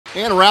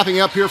And wrapping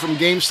up here from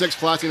Game 6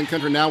 Classic in the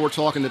Country, now we're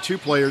talking to two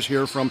players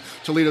here from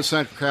Toledo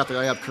Central Catholic.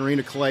 I have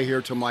Karina Clay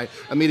here to my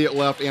immediate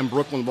left and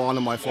Brooklyn Vaughn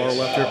on my far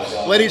left here.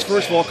 Ladies,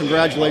 first of all,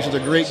 congratulations. A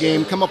great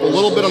game. Come up a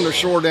little bit on the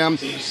short end,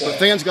 but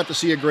fans got to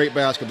see a great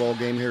basketball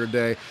game here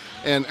today.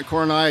 And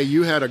Cornaya,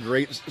 you had a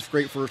great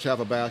first half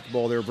of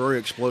basketball there, very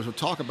explosive.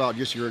 Talk about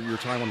just your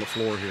time on the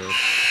floor here.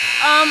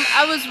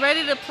 I was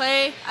ready to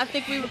play. I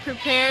think we were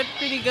prepared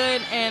pretty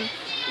good, and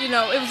you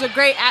know, it was a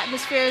great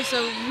atmosphere,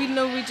 so we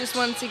knew we just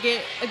wanted to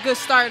get a good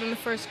start in the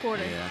first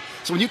quarter. Yeah.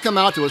 So when you come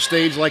out to a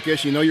stage like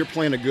this, you know you're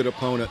playing a good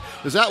opponent.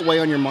 Does that weigh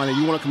on your mind that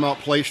you want to come out,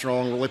 play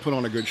strong, really put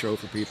on a good show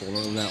for people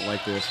and that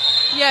like this?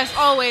 Yes,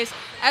 always.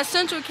 At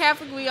Central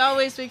Catholic, we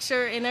always make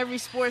sure in every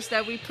sports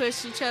that we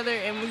push each other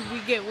and we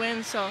get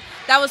wins. So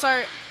that was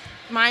our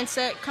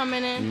mindset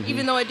coming in,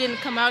 even though it didn't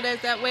come out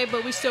as that way,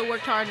 but we still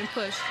worked hard and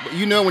pushed. But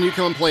you know when you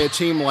come and play a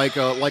team like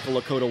a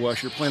Lakota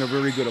West, you're playing a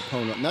very good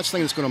opponent, and that's the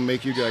thing that's going to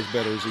make you guys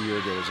better as the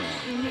year goes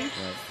on. Right.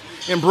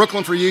 In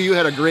Brooklyn, for you, you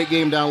had a great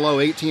game down low,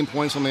 18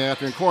 points on the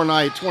afternoon.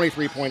 Cornaya,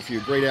 23 points for you,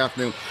 great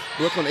afternoon.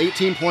 Brooklyn,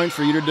 18 points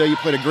for you today. You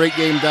played a great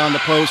game down the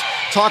post.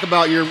 Talk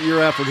about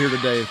your effort here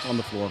today on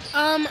the floor.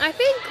 I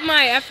think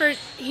my effort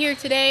here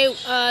today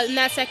in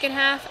that second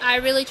half, I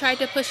really tried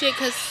to push it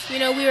because, you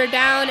know, we were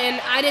down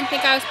and I didn't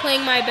think I was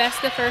playing my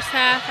best the first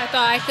half. I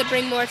thought I could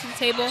bring more to the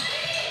table.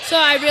 So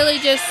I really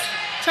just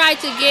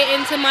tried to get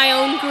into my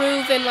own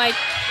groove and, like,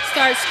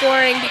 start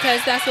scoring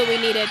because that's what we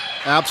needed.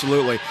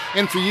 Absolutely.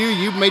 And for you,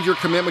 you've made your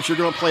commitment. You're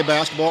going to play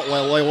basketball at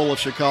Loyola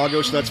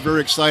Chicago, so that's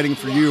very exciting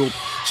for you.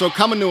 So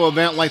coming to an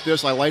event like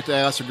this, I like to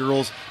ask the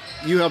girls,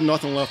 you have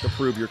nothing left to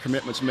prove. Your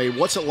commitment's made.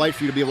 What's it like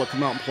for you to be able to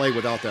come out and play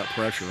without that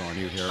pressure on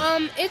you here?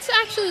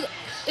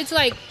 It's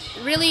like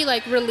really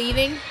like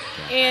relieving,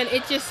 and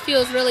it just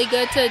feels really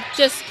good to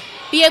just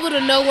be able to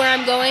know where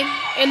I'm going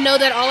and know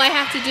that all I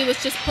have to do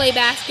is just play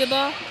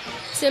basketball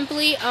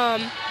simply.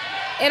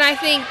 And I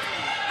think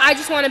I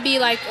just want to be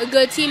like a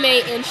good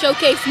teammate and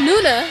showcase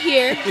Nuna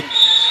here,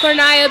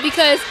 Cornaya,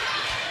 because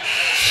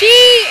she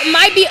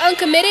might be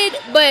uncommitted,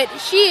 but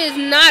she is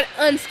not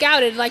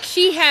unscouted. Like,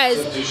 she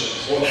has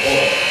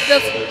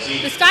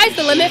the sky's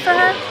the limit for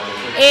her,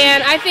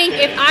 and I think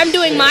if I'm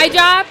doing my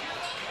job,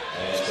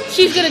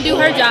 she's gonna do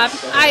her job.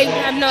 I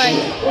have no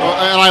idea.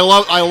 And I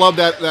love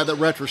that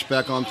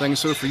retrospect on things.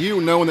 So for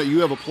you, knowing that you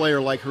have a player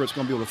like her that's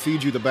going to be able to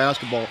feed you the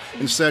basketball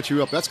and set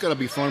you up, that's got to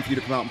be fun for you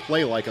to come out and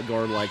play like a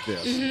guard like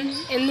this.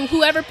 And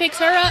whoever picks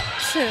her up,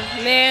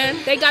 man,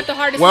 they got the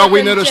hardest. Well,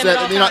 we noticed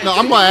that. You know,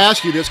 I'm going to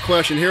ask you this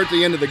question here at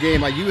the end of the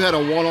game. You had a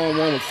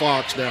one-on-one with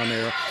Fox down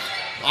there.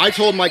 I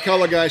told my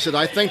color guy, I said,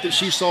 I think that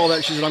she saw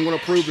that. She said, I'm going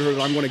to prove to her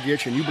that I'm going to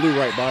get you. And you blew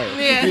right by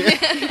her.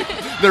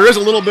 Yeah. There is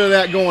a little bit of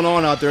that going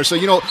on out there. So,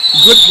 you know,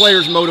 good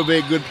players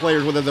motivate good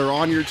players, whether they're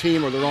on your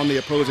team or they're on the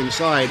opposing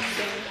side.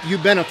 You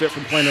benefit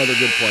from playing other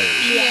good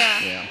players.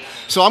 Yeah.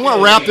 So I'm going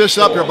to wrap this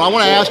up here, but I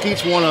want to ask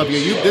each one of you.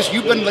 You've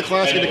been to the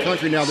Classic of the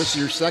Country now. This is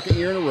your second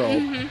year in a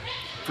row.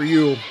 For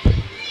you,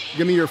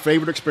 give me your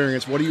favorite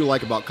experience. What do you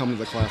like about coming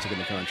to the Classic of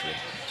the Country?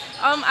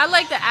 I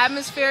like the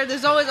atmosphere.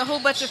 There's always a whole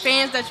bunch of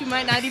fans that you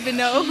might not even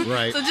know.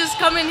 Right. So just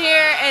coming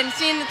here and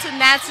seeing the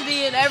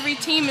tenacity and every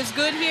team is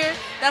good here,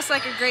 that's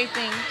like a great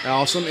thing.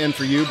 Awesome. And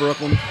for you,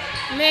 Brooklyn?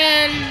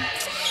 Man,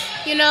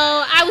 you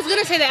know, I was going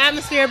to say the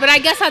atmosphere, but I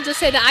guess I'll just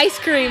say the ice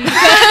cream.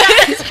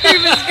 Ice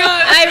cream is good.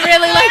 I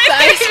really like the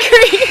ice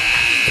cream.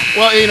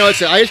 Well, you know, it's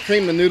the ice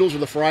cream, the noodles, or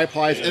the fry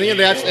pies. Any of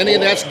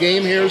that's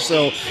game here.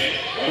 So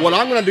what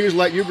I'm going to do is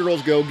let you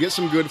girls go, get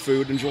some good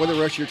food, enjoy the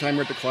rest of your time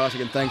here at the Classic,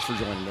 and thanks for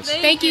joining us.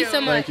 Thank you so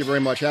much. Thank you very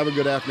much. Have a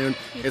good afternoon.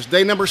 It's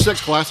day number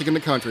 6, Classic in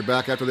the Country.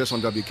 Back after this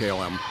on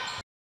WKLM.